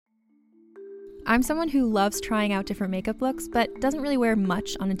I'm someone who loves trying out different makeup looks, but doesn't really wear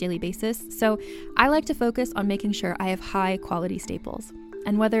much on a daily basis, so I like to focus on making sure I have high quality staples.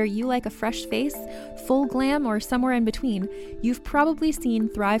 And whether you like a fresh face, full glam, or somewhere in between, you've probably seen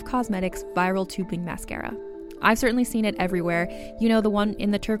Thrive Cosmetics Viral Tubing Mascara. I've certainly seen it everywhere. You know, the one in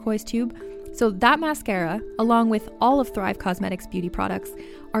the turquoise tube? So that mascara, along with all of Thrive Cosmetics beauty products,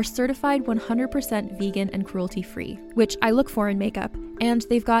 are certified 100% vegan and cruelty-free, which I look for in makeup, and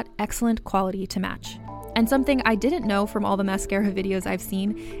they've got excellent quality to match. And something I didn't know from all the mascara videos I've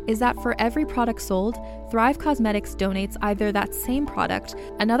seen is that for every product sold, Thrive Cosmetics donates either that same product,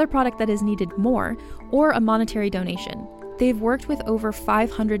 another product that is needed more, or a monetary donation. They've worked with over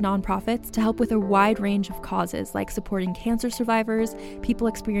 500 nonprofits to help with a wide range of causes like supporting cancer survivors, people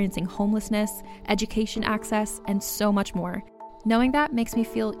experiencing homelessness, education access, and so much more. Knowing that makes me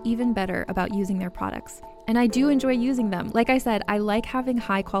feel even better about using their products. And I do enjoy using them. Like I said, I like having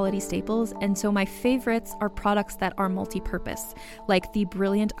high quality staples, and so my favorites are products that are multi-purpose, like the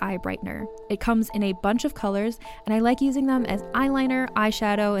Brilliant Eye Brightener. It comes in a bunch of colors, and I like using them as eyeliner,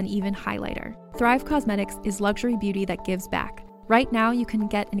 eyeshadow, and even highlighter. Thrive Cosmetics is luxury beauty that gives back. Right now, you can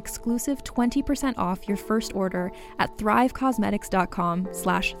get an exclusive 20% off your first order at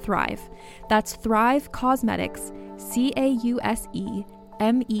thrivecosmetics.com/thrive. That's Thrive Cosmetics,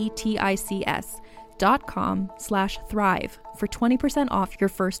 CAUSEMETICS.com/thrive for 20% off your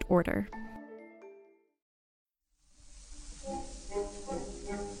first order.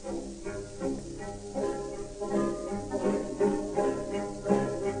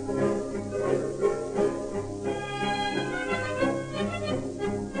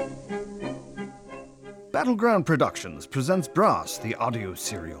 Battleground Productions presents Brass, the audio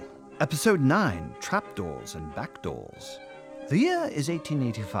serial. Episode 9, Trapdoors and Backdoors. The year is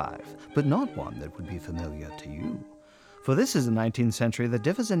 1885, but not one that would be familiar to you. For this is a 19th century that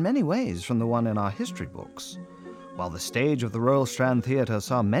differs in many ways from the one in our history books. While the stage of the Royal Strand Theatre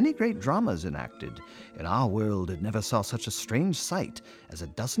saw many great dramas enacted, in our world it never saw such a strange sight as a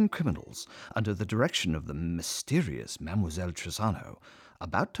dozen criminals, under the direction of the mysterious Mademoiselle Trissano,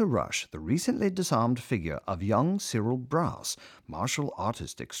 about to rush the recently disarmed figure of young Cyril Brass, martial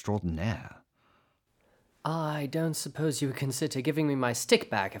artist extraordinaire. I don't suppose you would consider giving me my stick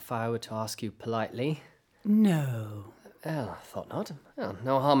back if I were to ask you politely. No. Well, I thought not. Well,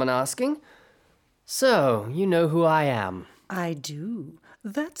 no harm in asking. So, you know who I am. I do.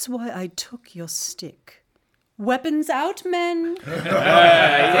 That's why I took your stick. Weapons out, men.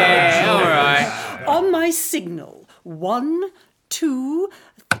 Yeah, all right. On my signal. 1, 2...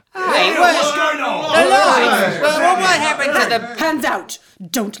 Hey, what's going on? The lights! Well, what happened to the... Hands out!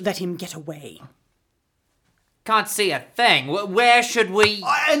 Don't let him get away. Can't see a thing. Where should we...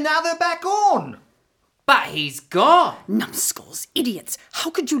 And now they're back on! But he's gone. Numbskulls, idiots! How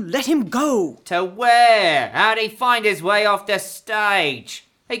could you let him go? To where? How'd he find his way off the stage?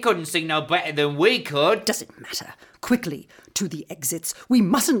 He couldn't see no better than we could. Doesn't matter. Quickly, to the exits. We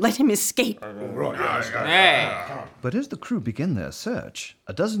mustn't let him escape. Hey. But as the crew begin their search,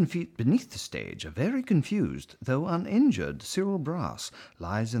 a dozen feet beneath the stage, a very confused, though uninjured, Cyril Brass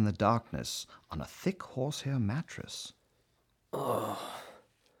lies in the darkness on a thick horsehair mattress. Oh.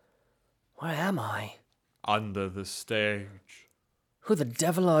 Where am I? Under the stage. Who the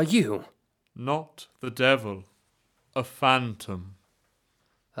devil are you? Not the devil. A phantom.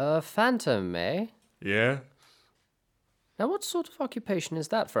 A phantom, eh? Yes. Now what sort of occupation is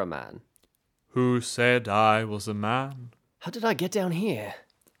that for a man? Who said I was a man? How did I get down here?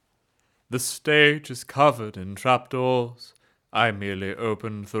 The stage is covered in trapdoors. I merely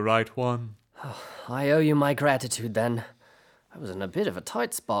opened the right one. I owe you my gratitude, then. I was in a bit of a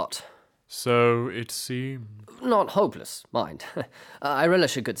tight spot. So it seemed. Not hopeless, mind. I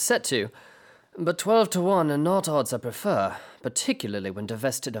relish a good set to. But 12 to 1 are not odds I prefer, particularly when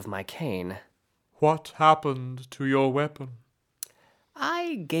divested of my cane. What happened to your weapon?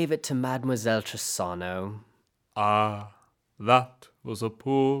 I gave it to Mademoiselle Trissano. Ah, that was a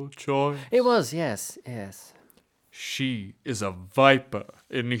poor choice. It was, yes. She is a viper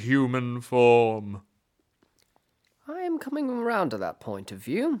in human form. I am coming around to that point of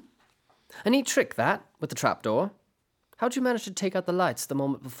view. A neat trick, that, with the trapdoor. How'd you manage to take out the lights the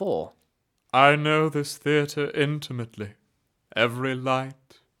moment before? I know this theatre intimately. Every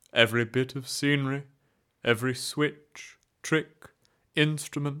light, every bit of scenery, every switch, trick,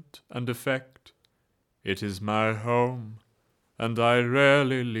 instrument, and effect. It is my home, and I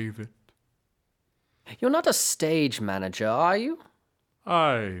rarely leave it. You're not a stage manager, are you?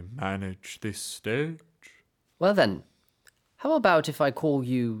 I manage this stage. Well then, how about if I call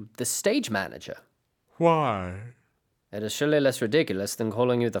you the stage manager? Why? It is surely less ridiculous than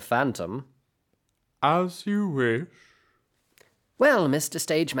calling you the Phantom. As you wish. Well, Mr.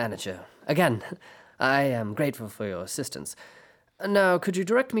 Stage Manager, again, I am grateful for your assistance. Now, could you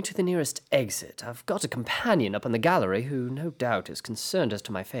direct me to the nearest exit? I've got a companion up in the gallery who no doubt is concerned as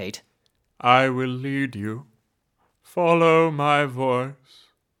to my fate. I will lead you. Follow my voice.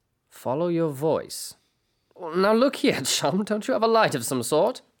 Follow your voice. Now look here, chum, don't you have a light of some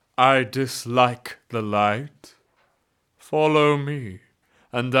sort? I dislike the light. Follow me,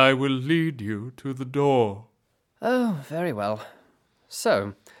 and I will lead you to the door. Oh, very well.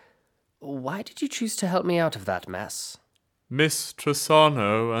 So, why did you choose to help me out of that mess? Miss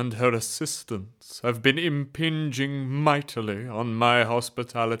Tressano and her assistants have been impinging mightily on my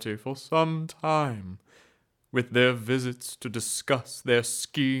hospitality for some time, with their visits to discuss their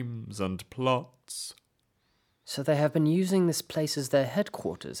schemes and plots. So they have been using this place as their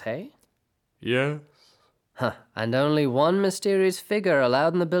headquarters, hey? Yes. Huh, and only one mysterious figure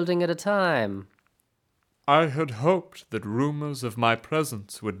allowed in the building at a time. I had hoped that rumors of my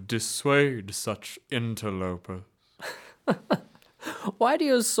presence would dissuade such interlopers. Why do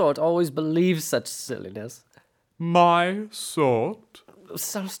your sort always believe such silliness? My sort?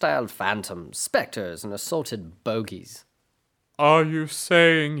 Self-styled phantoms, spectres, and assorted bogies. Are you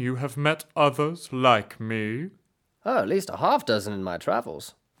saying you have met others like me? Oh, at least a half-dozen in my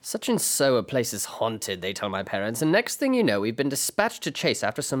travels. Such and so a place is haunted, they tell my parents, and next thing you know, we've been dispatched to chase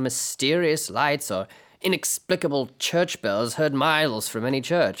after some mysterious lights or inexplicable church bells heard miles from any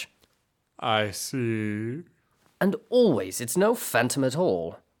church. I see. And always, it's no phantom at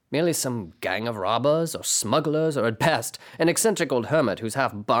all. Merely some gang of robbers or smugglers, or at best, an eccentric old hermit who's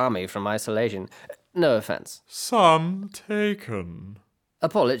half balmy from isolation. No offense. Some taken.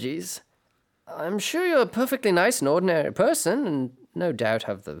 Apologies. I'm sure you're a perfectly nice and ordinary person, and no doubt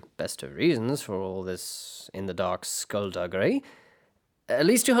have the best of reasons for all this in-the-dark skullduggery. At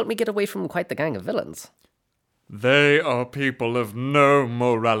least you helped me get away from quite the gang of villains. They are people of no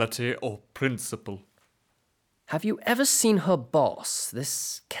morality or principle. Have you ever seen her boss,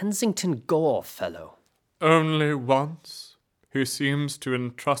 this Kensington Gore fellow? Only once. He seems to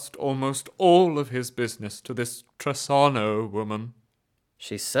entrust almost all of his business to this Tressano woman.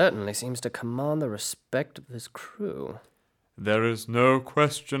 She certainly seems to command the respect of his crew. There is no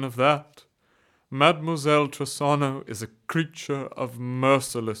question of that. Mademoiselle Tressano is a creature of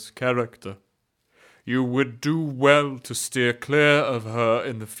merciless character. You would do well to steer clear of her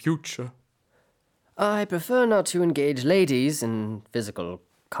in the future. I prefer not to engage ladies in physical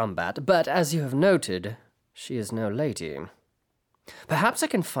combat, but as you have noted, she is no lady. Perhaps I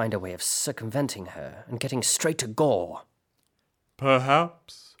can find a way of circumventing her and getting straight to Gore.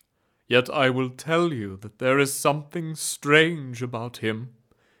 Perhaps. Yet I will tell you that there is something strange about him.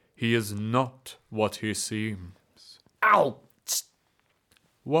 He is not what he seems. Ow!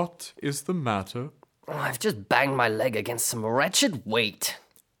 What is the matter? I've just banged my leg against some wretched weight.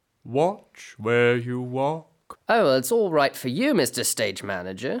 Watch where you walk. Oh, well, it's all right for you, Mr. Stage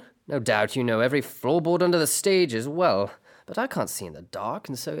Manager. No doubt you know every floorboard under the stage as well. But I can't see in the dark,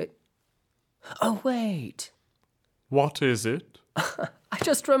 and so it... Oh, wait. What is it? I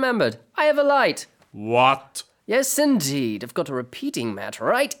just remembered. I have a light. What? Yes, indeed. I've got a repeating mat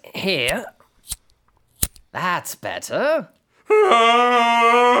right here. That's better.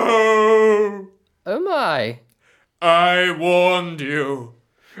 Oh! Oh, my. I warned you.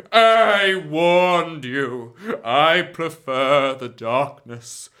 I warned you. I prefer the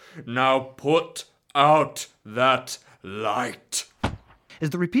darkness. Now put out that light. As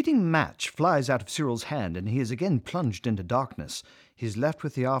the repeating match flies out of Cyril's hand and he is again plunged into darkness, he is left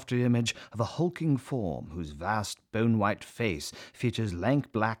with the after-image of a hulking form whose vast bone-white face features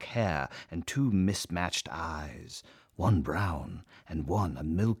lank black hair and two mismatched eyes, one brown and one a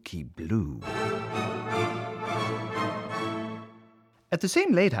milky blue. At the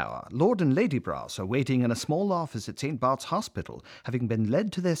same late hour, Lord and Lady Brass are waiting in a small office at St. Bart's Hospital, having been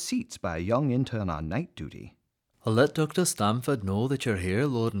led to their seats by a young intern on night duty. I'll let Dr. Stamford know that you're here,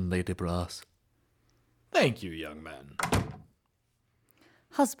 Lord and Lady Brass. Thank you, young man.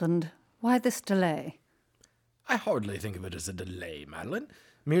 Husband, why this delay? I hardly think of it as a delay, Madeline.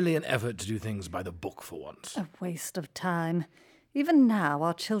 Merely an effort to do things by the book for once. A waste of time. Even now,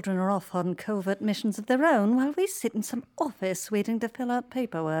 our children are off on covert missions of their own, while we sit in some office waiting to fill out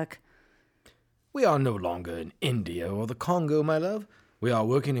paperwork. We are no longer in India or the Congo, my love. We are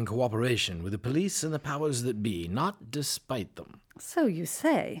working in cooperation with the police and the powers that be, not despite them. So you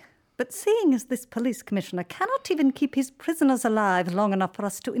say. But seeing as this police commissioner cannot even keep his prisoners alive long enough for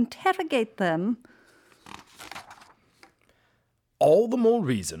us to interrogate them... All the more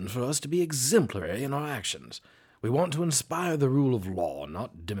reason for us to be exemplary in our actions. We want to inspire the rule of law,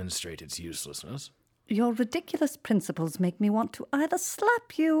 not demonstrate its uselessness. Your ridiculous principles make me want to either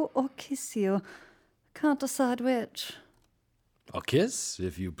slap you or kiss you. Can't decide which. A kiss,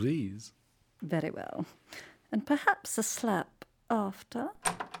 if you please. Very well. And perhaps a slap after.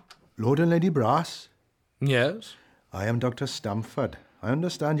 Lord and Lady Brass, Yes? I am Dr. Stamford. I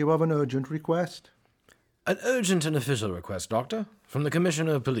understand you have an urgent request. An urgent and official request, Doctor, from the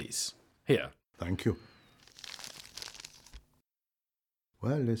Commissioner of Police. Here. Thank you.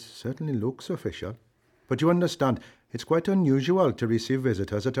 Well, this certainly looks official. But you understand, it's quite unusual to receive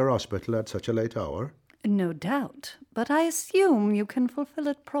visitors at our hospital at such a late hour. No doubt, but I assume you can fulfill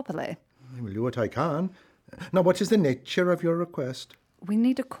it properly. I will do what I can. Now, what is the nature of your request? We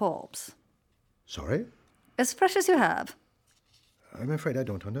need a corpse. Sorry? As fresh as you have. I'm afraid I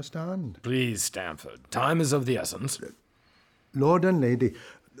don't understand. Please, Stamford. Time is of the essence. Lord and Lady,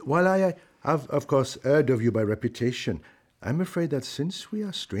 while I have, of course, heard of you by reputation, I'm afraid that since we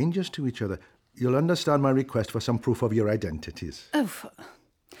are strangers to each other, you'll understand my request for some proof of your identities. Oh,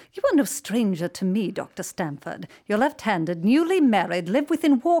 you are no stranger to me, Dr. Stamford. You're left-handed, newly married, live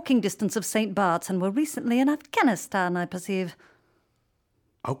within walking distance of St. Bart's, and were recently in Afghanistan, I perceive.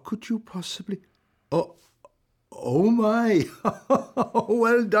 How could you possibly... Oh my!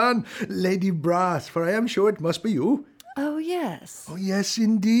 Well done, Lady Brass, for I am sure it must be you. Oh, yes. Oh, yes,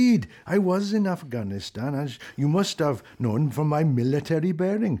 indeed. I was in Afghanistan, as you must have known from my military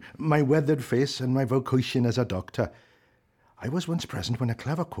bearing, my weathered face, and my vocation as a doctor. I was once present when a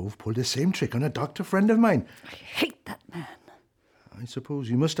clever cove pulled the same trick on a doctor friend of mine. I hate that man. I suppose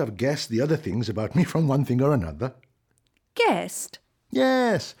you must have guessed the other things about me from one thing or another. Guessed?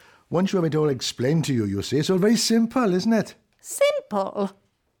 Yes. Once you have it all explained to you, you see. So very simple, isn't it? Simple?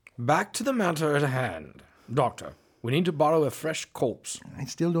 Back to the matter at hand. Doctor, we need to borrow a fresh corpse. I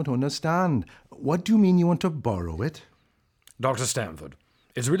still don't understand. What do you mean you want to borrow it? Dr. Stamford,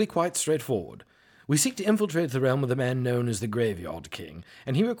 it's really quite straightforward. We seek to infiltrate the realm of the man known as the Graveyard King,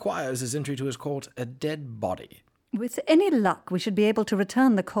 and he requires as entry to his court a dead body. With any luck, we should be able to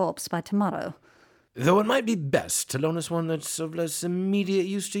return the corpse by tomorrow. Though it might be best to loan us one that's of less immediate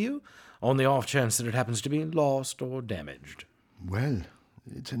use to you, on the off chance that it happens to be lost or damaged. Well,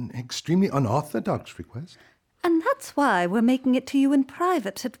 it's an extremely unorthodox request. And that's why we're making it to you in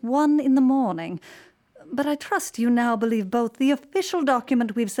private at 1 a.m. But I trust you now believe both the official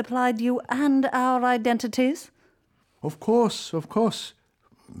document we've supplied you and our identities? Of course, of course.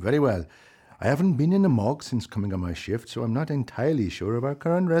 Very well. I haven't been in the morgue since coming on my shift, so I'm not entirely sure of our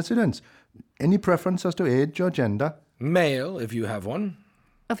current residence. Any preference as to age or gender? Male, if you have one.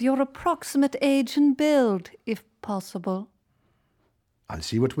 Of your approximate age and build, if possible. I'll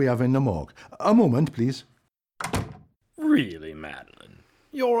see what we have in the morgue. A moment, please. Really, Madeline?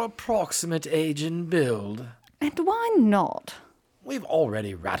 Your approximate age and build? And why not? We've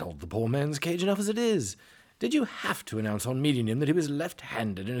already rattled the poor man's cage enough as it is. Did you have to announce on meeting him that he was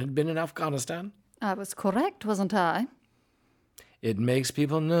left-handed and had been in Afghanistan? I was correct, wasn't I? It makes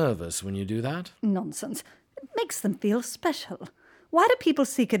people nervous when you do that. Nonsense. It makes them feel special. Why do people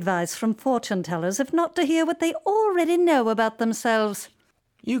seek advice from fortune-tellers if not to hear what they already know about themselves?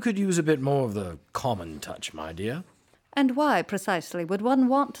 You could use a bit more of the common touch, my dear. And why, precisely, would one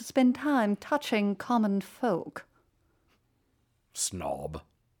want to spend time touching common folk? Snob.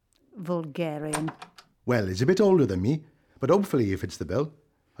 Vulgarian. Well, he's a bit older than me, but hopefully he fits the bill.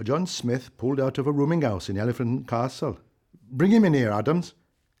 A John Smith pulled out of a rooming house in Elephant Castle. Bring him in here, Adams.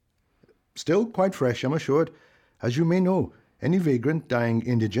 Still quite fresh, I'm assured. As you may know, any vagrant dying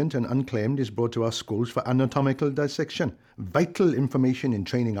indigent and unclaimed is brought to our schools for anatomical dissection. Vital information in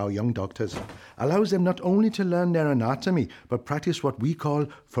training our young doctors. Allows them not only to learn their anatomy, but practice what we call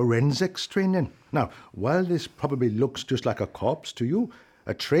forensics training. Now, while this probably looks just like a corpse to you,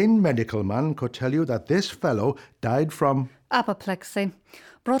 a trained medical man could tell you that this fellow died from... apoplexy.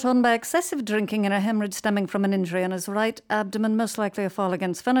 Brought on by excessive drinking and a hemorrhage stemming from an injury on his right abdomen, most likely a fall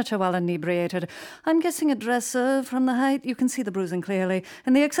against furniture while inebriated. I'm guessing a dresser. From the height, you can see the bruising clearly.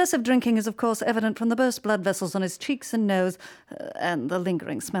 And the excessive drinking is, of course, evident from the burst blood vessels on his cheeks and nose, and the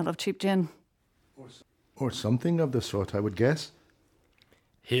lingering smell of cheap gin. Or something of the sort, I would guess.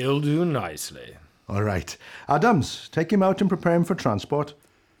 He'll do nicely. All right. Adams, take him out and prepare him for transport.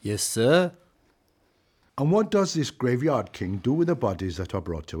 Yes, sir. And what does this Graveyard King do with the bodies that are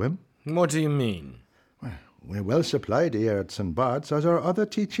brought to him? What do you mean? Well, we're well supplied here at St. Bart's, as are other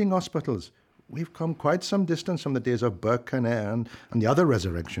teaching hospitals. We've come quite some distance from the days of Burke and Eyre and the other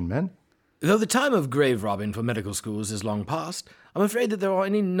resurrection men. Though the time of grave robbing for medical schools is long past, I'm afraid that there are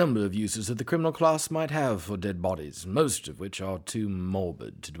any number of uses that the criminal class might have for dead bodies, most of which are too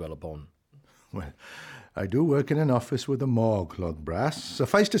morbid to dwell upon. Well, I do work in an office with a morgue, Lord Brass.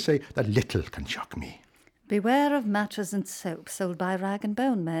 Suffice to say that little can shock me. Beware of matches and soap sold by rag and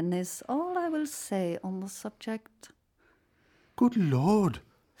bone men is all I will say on the subject. Good Lord.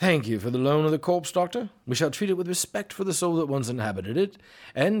 Thank you for the loan of the corpse, Doctor. We shall treat it with respect for the soul that once inhabited it,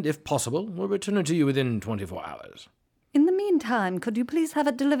 and, if possible, will return it to you within 24 hours. In the meantime, could you please have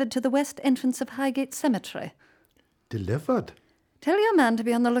it delivered to the west entrance of Highgate Cemetery? Delivered? Tell your man to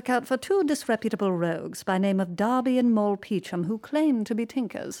be on the lookout for 2 disreputable rogues by name of Darby and Moll Peacham who claim to be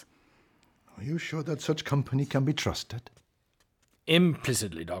tinkers. Are you sure that such company can be trusted?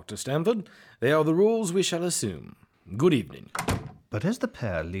 Implicitly, Dr. Stamford. They are the rules we shall assume. Good evening. But as the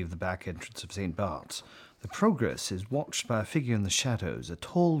pair leave the back entrance of St. Bart's, the progress is watched by a figure in the shadows, a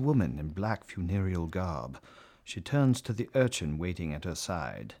tall woman in black funereal garb. She turns to the urchin waiting at her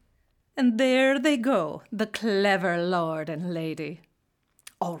side. And there they go, the clever lord and lady.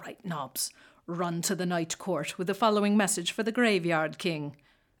 All right, Nobbs, run to the night court with the following message for the graveyard king.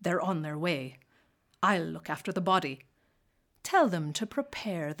 They're on their way. I'll look after the body. Tell them to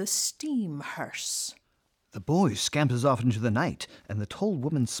prepare the steam hearse. The boy scampers off into the night, and the tall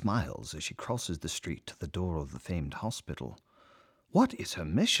woman smiles as she crosses the street to the door of the famed hospital. What is her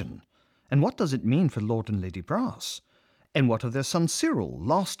mission? And what does it mean for Lord and Lady Brass? And what of their son Cyril,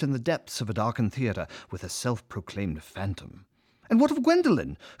 lost in the depths of a darkened theatre with a self-proclaimed phantom? And what of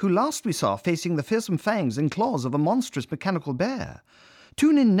Gwendolen, who last we saw facing the fearsome fangs and claws of a monstrous mechanical bear?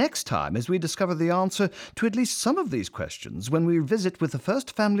 Tune in next time as we discover the answer to at least some of these questions when we visit with the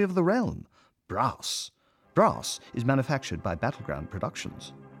first family of the realm, Brass. Brass is manufactured by Battleground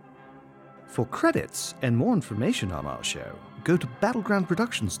Productions. For credits and more information on our show, go to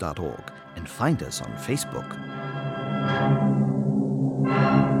battlegroundproductions.org and find us on Facebook.